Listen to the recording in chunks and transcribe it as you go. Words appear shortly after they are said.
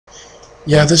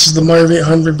Yeah, this is the Marv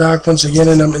 800 back once again,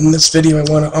 and in this video I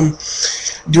want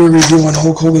to do a review on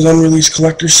Hulk Hogan's Unreleased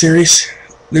Collector Series.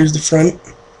 There's the front.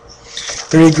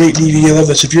 Very great DVD. I love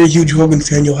this. If you're a huge Hogan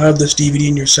fan, you'll have this DVD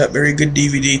in your set. Very good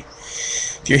DVD.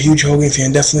 If you're a huge Hogan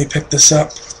fan, definitely pick this up.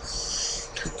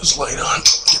 Turn this light on.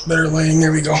 Get better lighting.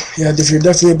 There we go. Yeah, if you're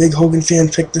definitely a big Hogan fan,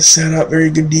 pick this set up. Very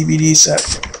good DVD set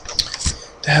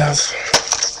to have.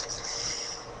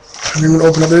 I'm going to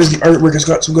open up. There's the artwork. It's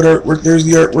got some good artwork. There's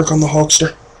the artwork on the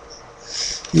Hulkster.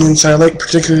 The inside, I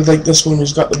particularly like this one.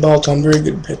 It's got the belt on. Very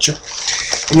good picture.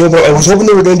 And, you know, I was hoping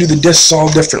they were going to do the discs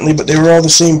all differently, but they were all the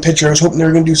same picture. I was hoping they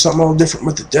were going to do something all different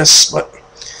with the discs, but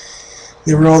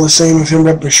they were all the same. With him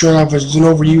ripping his shirt off, it was an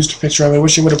overused picture. I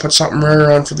wish they would have put something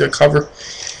rarer on for the cover.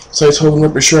 So I told him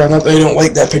rip his shirt off. Not that I don't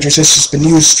like that picture. It's just been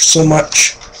used so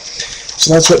much.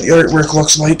 So that's what the artwork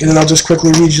looks like. And then I'll just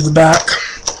quickly read you the back.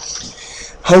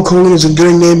 Hulk Hogan is an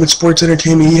enduring name in sports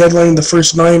entertainment. He headlined the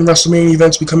first 9 WrestleMania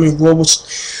events, becoming a global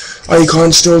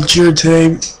icon still cheered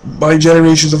today by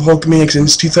generations of Hulkamaniacs. In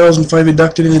 2005,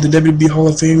 inducted into the WWE Hall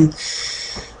of Fame,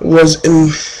 was in...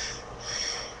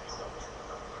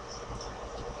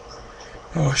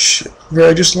 Oh, shit.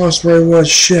 I just lost where I was.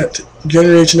 Shit.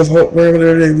 Generation of Hulk... Where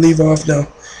did I leave off now?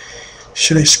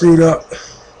 Shit, I screwed up.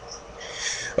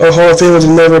 Oh, Hall of Fame was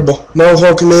memorable. Now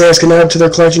Hulkamaniacs can add to their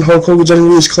collection Hulk Hogan's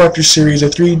Unreleased Collector Series, a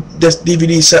 3-disc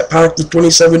DVD set packed with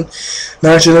 27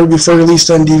 matches ever before released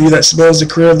on DVD that spans the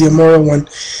career of the Immoral One.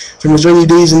 From his early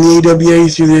days in the AWA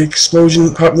through the explosion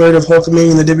and popularity of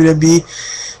Hulkamania in the WWE,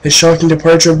 his shocking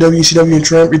departure of WCW and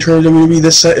triumphant return to WWE,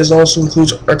 this set also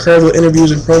includes archival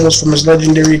interviews and promos from his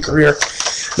legendary career.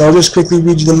 Now I'll just quickly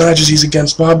read you the matches he's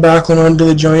against. Bob Backlund, Andre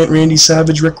the Giant, Randy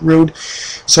Savage, Rick Rude,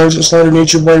 Sergeant Slaughter,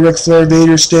 Nature Boy, Ric Flair,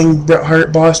 Vader, Sting, Bret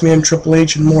Hart, Boss Man, Triple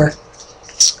H, and more.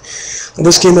 Well,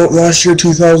 this came out last year,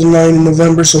 2009, in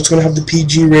November, so it's going to have the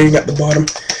PG rating at the bottom.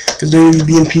 Because they're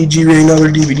being PG rating, other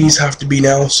DVDs have to be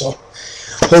now, so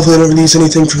hopefully they don't release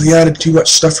anything from the Attitude, too much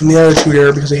stuff from the Attitude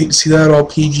Era, because I hate to see that all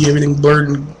PG, everything blurred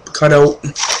and cut out.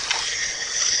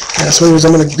 Yeah, so anyways,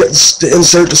 I'm going to get the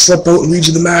insert to slip out and read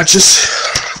you the matches.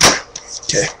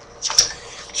 Okay.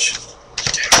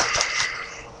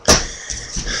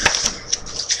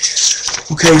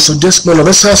 Okay, so disc 1. Now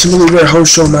this has some really rare house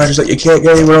show matches that you can't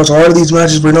get anywhere else. A lot of these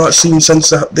matches were not seen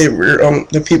since they were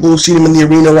the people who've seen them in the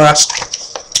arena last time.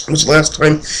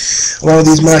 A lot of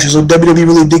these matches. So WWE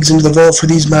really digs into the vault for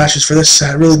these matches for this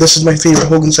set. Really, this is my favorite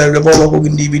Hogan set of all the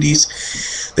Hogan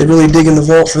DVDs. They really dig in the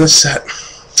vault for this set.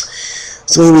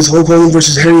 So anyways, Hulk Hogan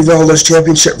versus Harry Valdez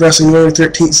Championship Wrestling November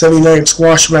 13th, 1979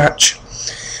 squash match.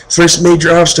 First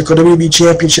major obstacle, WWE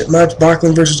Championship match,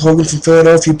 Backlund versus Hogan from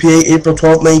Philadelphia, PA, April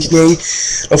 12,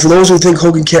 1980. Now, for those who think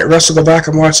Hogan can't wrestle, go back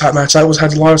and watch that match. That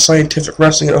had a lot of scientific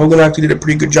wrestling, and Hogan actually did a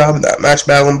pretty good job in that match,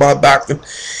 battling Bob Backlund.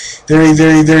 Very,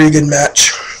 very, very good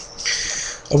match.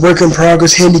 A work in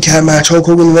progress handicap match, Hulk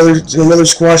Hogan another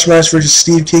squash match versus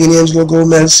Steve King and Angelo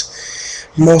Gomez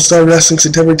from All-Star Wrestling,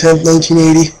 September 10,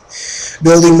 1980.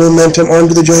 Building momentum,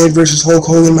 Andre the Giant versus Hulk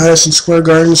Hogan, Madison Square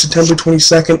Garden, September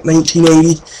 22nd,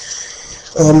 1980.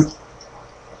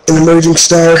 An emerging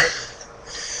star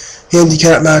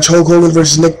handicap match, Hulk Hogan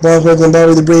versus Nick Bockwinkel and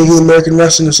Bobby the Brain Heenan, American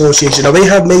Wrestling Association. Now they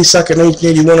have May 2nd,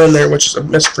 1981 on there, which is a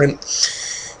misprint.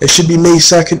 It should be May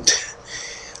 2nd,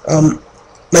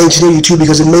 1982,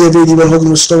 because in May of 81, Hogan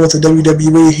was still with the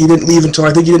WWE. He didn't leave until,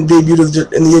 I think he didn't debut in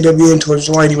the AWA until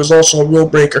July. He was also a rule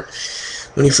breaker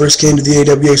when he first came to the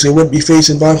AWA, so he wouldn't be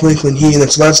facing Bockwinkel and Heenan,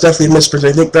 so that's definitely a misprint.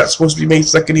 I think that's supposed to be May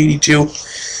 2nd, 82,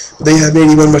 but they have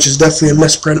 81, which is definitely a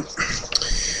misprint.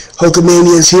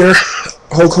 Hulkamania is here.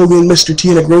 Hulk Hogan and Mr.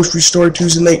 T in a grocery store,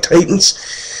 Tuesday Night Titans,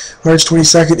 March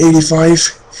 22nd,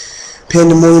 85.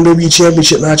 Pandemonium WWE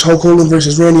Championship match, Hulk Hogan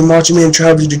versus Randy Macho Man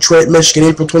Travis, Detroit, Michigan,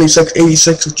 April 26,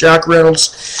 86, with Jack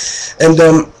Reynolds and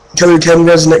Kevin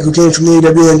Resnick, who came from the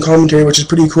AWA in commentary, which is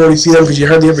pretty cool to see them, because you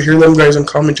hardly ever hear them guys on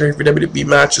commentary for WWE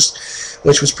matches,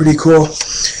 which was pretty cool.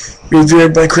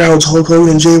 Revered by crowds, Hulk Hogan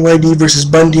and JYD versus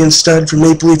Bundy and Studd from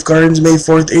Maple Leaf Gardens, May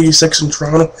 4th, 86 in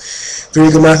Toronto.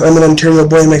 Very good match. I'm an Ontario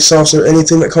boy myself, so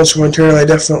anything that comes from Ontario I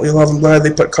definitely love. I'm glad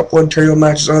they put a couple Ontario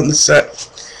matches on the set.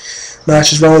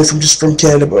 Matches not only from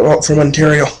Canada, but from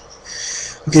Ontario.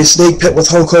 Okay, Snake Pit with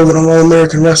Hulk Hogan on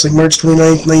All-American Wrestling, March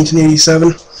 29th,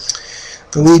 1987.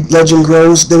 The league legend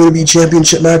grows. WWE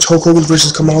Championship match, Hulk Hogan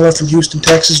versus Kamala from Houston,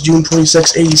 Texas, June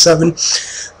 26, 87.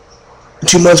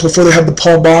 2 months before they had the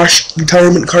Paul Bosch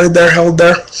retirement card there, held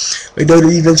there. They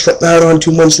WWE even put that on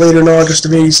 2 months later in August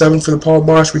of 87 for the Paul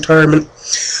Bosch retirement,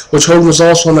 which Hogan was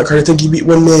also on that card. I think he beat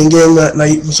One Man Gang that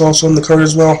night, was also on the card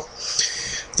as well.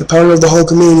 The Power of the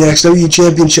Hulkamaniacs, WWE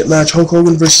Championship match, Hulk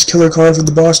Hogan versus Killer Khan for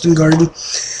the Boston Garden,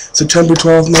 September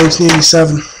 12,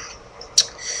 1987.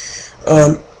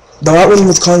 That one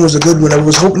with Khan was a good one. I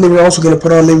was hoping they were also going to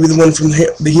put on maybe the one from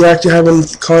he actually had one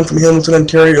with Khan from Hamilton,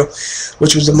 Ontario,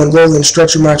 which was the Mongolian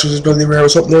stretcher match with his brother. I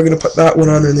was hoping they were going to put that one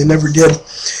on, and they never did.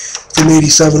 From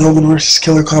 '87, Hogan versus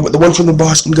Killer Khan, but the one from the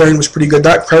Boston Garden was pretty good.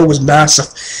 That crowd was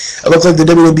massive. It looked like the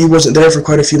WWE wasn't there for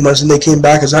quite a few months, and they came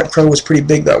back as that crowd was pretty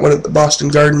big. That one at the Boston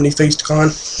Garden when he faced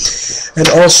Khan, and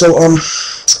also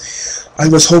I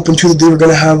was hoping too that they were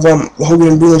going to have Hogan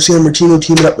and Bruno Sammartino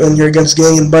teaming up in there against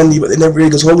Gang and Bundy, but they never did,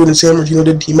 because Hogan and Sammartino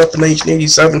did team up in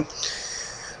 1987.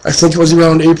 I think it was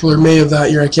around April or May of that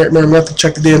year. I can't remember. I have to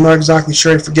check the date. I'm not exactly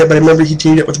sure. I forget, but I remember he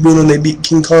teamed up with Bruno and they beat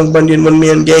King Kong Bundy in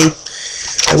one-man gang.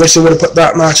 I wish they would have put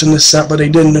that match in this set, but they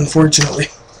didn't, unfortunately.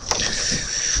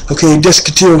 Okay,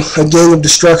 Disc 2, A Gang of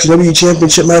Destruction. WWE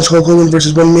Championship match, Hulk Hogan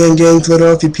versus One Man Gang,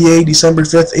 Philadelphia, PA, December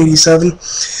 5th, 87.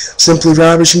 Simply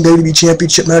Ravishing. WWE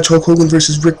Championship match, Hulk Hogan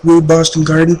versus Rick Rude, Boston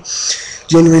Garden,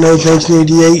 January 9th,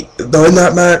 1988. Though in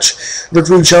that match, Rick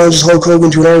Rude challenges Hulk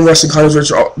Hogan to an arm wrestling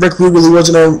contest. Rick Rude really was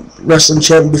an arm wrestling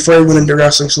champion before he went into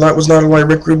wrestling, so that was not a lie.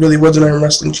 Rick Rude really was an arm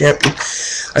wrestling champion.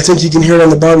 I think you can hear it on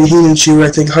the Bobby Heenan show. I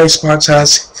think High Spots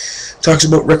talks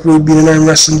about Rick Rude being an arm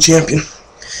wrestling champion.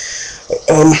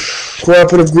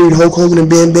 Cooperative Greed, Hulk Hogan and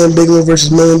Bam Bam Bigelow versus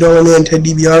 $1 Million Man, Ted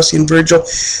DiBiase and Virgil,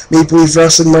 Maple Leaf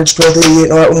Wrestling, March 12th, 88.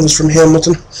 That one was from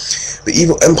Hamilton. The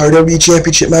Evil Empire WWE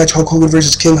Championship match, Hulk Hogan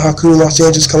versus King Haku, Los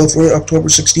Angeles, California, October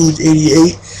 16th,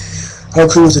 88.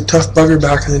 Haku was a tough bugger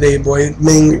back in the day, boy.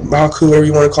 Ming, Haku, whatever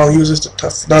you want to call him, he was just a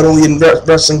tough, not only in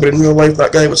wrestling, but in real life,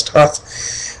 that guy was tough.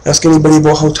 Ask anybody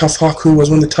about how tough Haku was,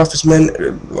 one of the toughest men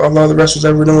a lot of the wrestlers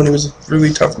ever known. He was a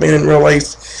really tough man in real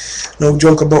life. No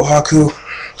joke about Haku.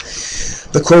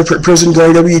 The Corporate Prison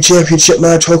Guard WWE Championship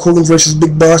match, Hulk Hogan versus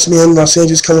Big Boss Man, Los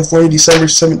Angeles, California, December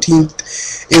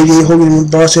 17th, 88. Hogan and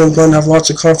Boss Man going to have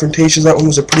lots of confrontations. That one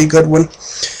was a pretty good one.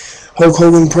 Hulk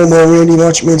Hogan promo, Randy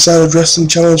Macho Man Savage Wrestling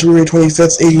Challenge, February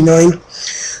 25th, 89.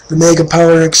 The Mega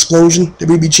Power Explosion,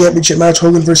 WWE Championship match,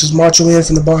 Hogan versus Macho Man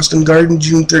from the Boston Garden,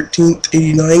 June 13th,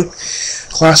 89.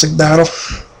 Classic battle.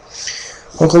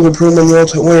 Hulk Hogan promo, the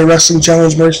Ultimate Warrior Wrestling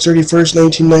Challenge, March 31st,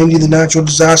 1990. The Natural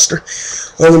Disaster,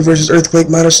 Hogan versus Earthquake,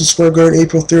 Madison Square Garden,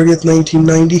 April 30th,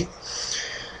 1990.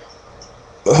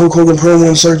 Hulk Hogan promo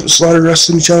and Sergeant Slaughter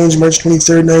Wrestling Challenge, March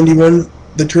 23rd, 91.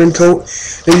 The Turncoat,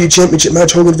 WWE Championship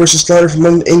match, Hogan versus Slaughter from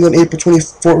England, April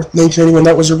 24th, 1991.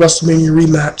 That was a WrestleMania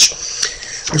rematch.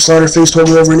 Slaughter faced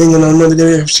Hogan over in England on another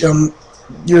day.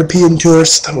 European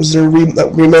tours. That was their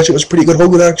rematch. It was pretty good.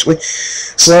 Hogan actually,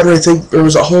 Slaughter, I think, or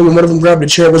was it Hogan? One of them grabbed a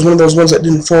chair. It was one of those ones that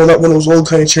didn't fold. That one of those old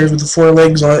kind of chairs with the 4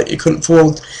 legs on it. You couldn't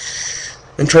fold.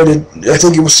 And tried to. I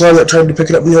think it was Slaughter that tried to pick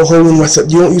it up. Neil Hogan with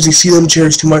it. You don't usually see them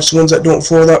chairs too much. The ones that don't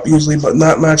fold up usually, but in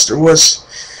that match there was.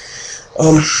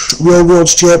 Real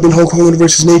World's Champion Hulk Hogan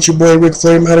versus Nature Boy Ric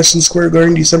Flair, Madison Square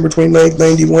Garden, December 29th,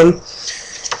 91.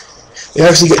 They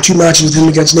actually get 2 matches with him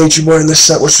against Nature Boy in this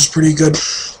set, which was pretty good.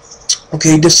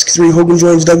 Okay, Disc 3, Hogan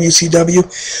joins WCW.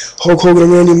 Hulk Hogan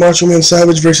and Randy Macho Man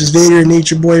Savage versus Vader and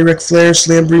Nature Boy Ric Flair,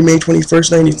 Slamboree, May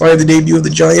 21st, 95, the debut of the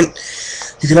Giant.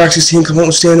 You could actually see him come out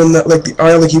and stand in that, like the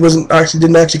aisle, like he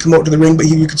didn't actually come out to the ring, but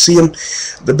you could see him,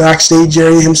 the backstage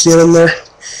area, him standing there.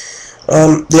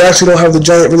 They actually don't have the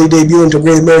Giant really debut until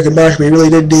Great American Bash, but he really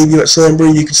did debut at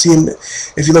Slamboree. You can see him,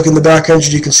 if you look in the back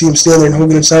entrance, you can see him standing there, and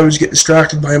Hogan and Savage get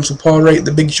distracted by him. So Paul Wright,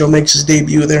 the Big Show, makes his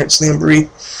debut there at Slamboree.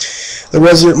 The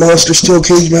Resident Monster Steel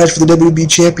Cage match for the WWE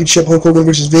Championship, Hulk Hogan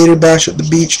versus Vader, Bash at the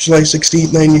Beach, July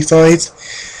 16th, 95.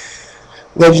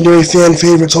 Legendary fan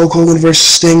favorites, Hulk Hogan versus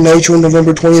Sting, Nitro,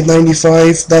 November 20th,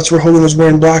 95. That's where Hogan was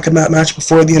wearing black in that match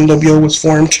before the NWO was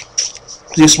formed.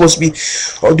 He was supposed to be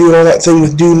doing all that thing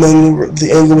with Doom and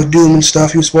the angle with Doom and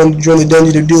stuff. He was supposed to join the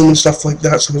Dungeon of Doom and stuff like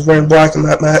that, so he was wearing black in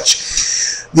that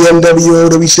match. The NWO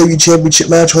WCW Championship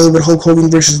match, Hollywood Hulk Hogan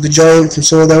versus the Giant from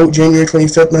Sold Out, January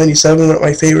 25th, 97, one of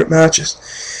my favorite matches.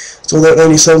 Sold Out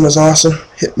 97 was awesome.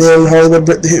 Hitman Hollywood,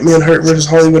 Bret the Hitman Hart versus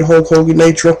Hollywood Hulk Hogan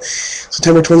Nitro,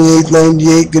 September 28th,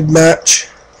 98, good match.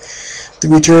 The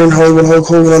Return, Hollywood Hulk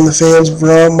Hogan on the Fans,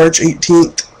 Raw, March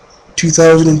 18th,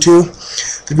 2002.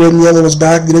 The Red and Yellow was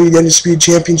back. The WWE Undisputed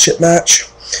Championship match,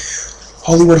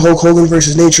 Hollywood Hulk Hogan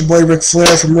versus Nature Boy Ric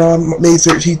Flair from Raw, May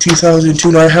 13,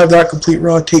 2002. Now I have that complete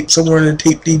Raw tape somewhere in a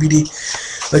tape DVD,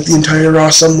 like the entire Raw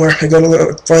somewhere. I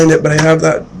gotta find it, but I have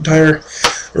that entire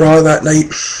Raw that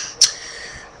night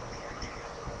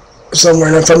somewhere.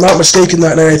 And if I'm not mistaken,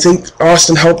 that night I think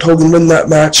Austin helped Hogan win that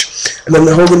match, and then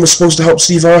Hogan was supposed to help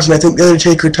Steve Austin. I think the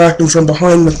Undertaker attacked him from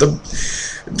behind with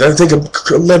I think a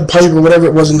lead pipe or whatever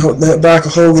it was in the back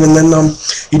of Hogan, and then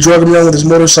he drug him around with his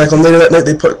motorcycle. And later that night,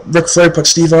 Ric Flair put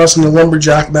Steve Austin in a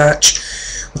lumberjack match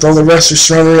with all the wrestlers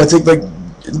surrounding him. I think like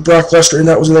Brock Lesnar, and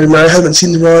that was another match. I haven't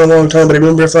seen the Raw in a long time, but I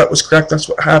remember if that was correct, that's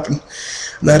what happened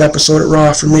in that episode at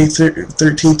Raw for May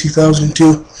 13,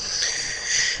 2002.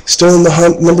 Still in the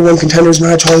hunt, #1 contenders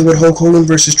match, Hollywood Hulk Hogan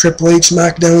versus Triple H,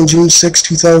 SmackDown, June 6,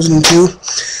 2002.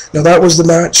 Now that was the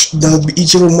match. Now,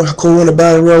 each of them co-won a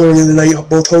battle royal earlier in the night.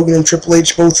 Both Hogan and Triple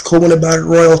H both co-won a battle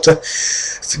royal to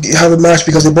have a match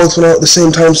because they both went out at the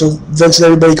same time. So Vince and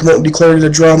everybody come out and declared it a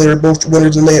draw, and they were both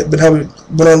winners, and they had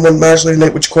been on one match later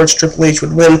night, which of course Triple H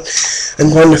would win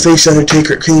and go on to face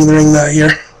Undertaker at King of the Ring that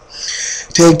year.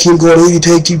 Tag Team Gold 80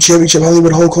 Tag Team Championship,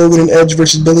 Hollywood Hulk Hogan and Edge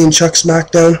versus Billy and Chuck,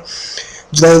 SmackDown,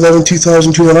 July 11,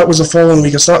 2002. Now that was the following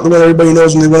week. It's not the one everybody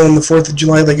knows when they went on the 4th of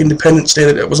July, like Independence Day.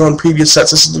 It was on previous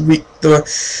sets. This is the week,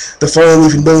 the following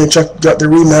week, and Billy and Chuck got their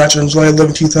rematch on July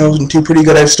 11, 2002. Pretty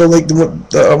good. I still like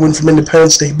the one from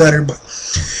Independence Day better, but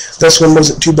this one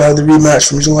wasn't too bad. The rematch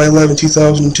from July 11,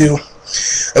 2002.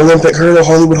 Olympic hurdle,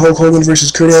 Hollywood Hulk Hogan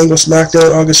versus Kurt Angle,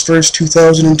 SmackDown, August 1st,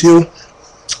 2002.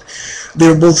 They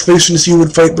were both facing to see who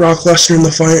would fight Brock Lesnar in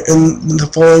the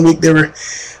following week. They were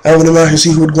having a match to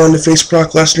see who would go on to face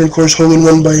Brock Lesnar. Of course, Hogan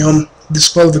won by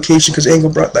disqualification because Angle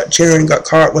brought that chair and got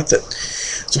caught with it.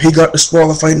 So he got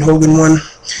disqualified and Hogan won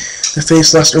to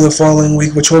face Lesnar the following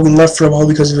week, which Hogan left for a while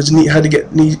because of his knee. Had to get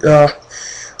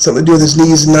something to do with his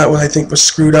knees, and that one I think was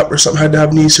screwed up or something. Had to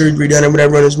have knee surgery done or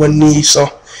whatever on his one knee. So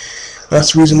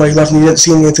that's the reason why he left. And he didn't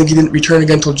see him. I think he didn't return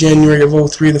again until January of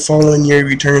 2003. The following year he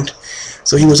returned.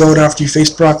 So he was out after he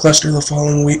faced Brock Lesnar the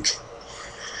following week.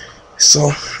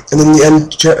 So, and in the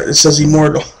end, it says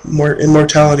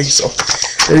immortality. So,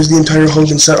 there's the entire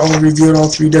Hogan set. I'll review it, all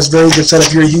 3 discs. Very good set.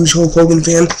 If you're a huge Hulk Hogan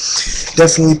fan,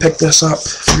 definitely pick this up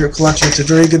for your collection. It's a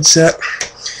very good set.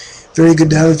 Very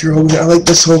good to have if you're Hogan. I like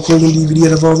this Hulk Hogan DVD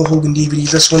out of all the Hogan DVDs.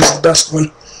 This one's the best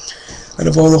one out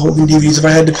of all the Hogan DVDs. If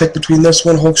I had to pick between this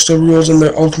one, Hulk Still Rules, and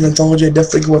the Ultimate Anthology, I'd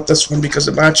definitely go with this one because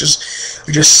the matches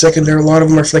are just sick, and there are a lot of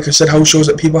them are, like I said, house shows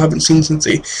that people haven't seen since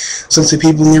the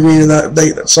people in the arena that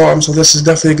night that saw them. So this is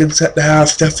definitely a good set to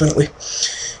have. Definitely,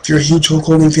 if you're a huge Hulk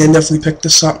Hogan fan, definitely pick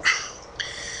this up.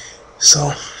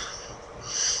 So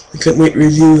I couldn't wait to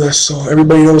review this. So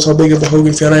everybody knows how big of a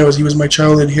Hogan fan I was. He was my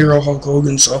childhood hero, Hulk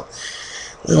Hogan. So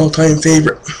my all-time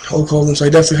favorite, Hulk Hogan. So I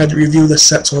definitely had to review this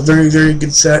set. So a very, very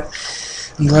good set.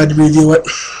 I'm glad to review it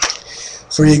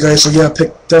for you guys. So yeah,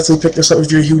 definitely pick this up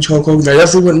if you're a huge Hulk Hogan fan. I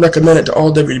definitely wouldn't recommend it to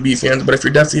all WWE fans, but if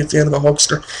you're definitely a fan of the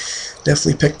Hulkster,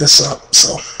 definitely pick this up.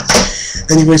 So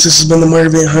anyways, this has been the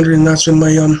Marv 800, and that's been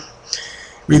my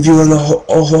review on the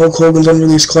Hulk Hogan's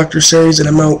Unreleased Collector Series, and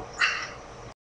I'm out.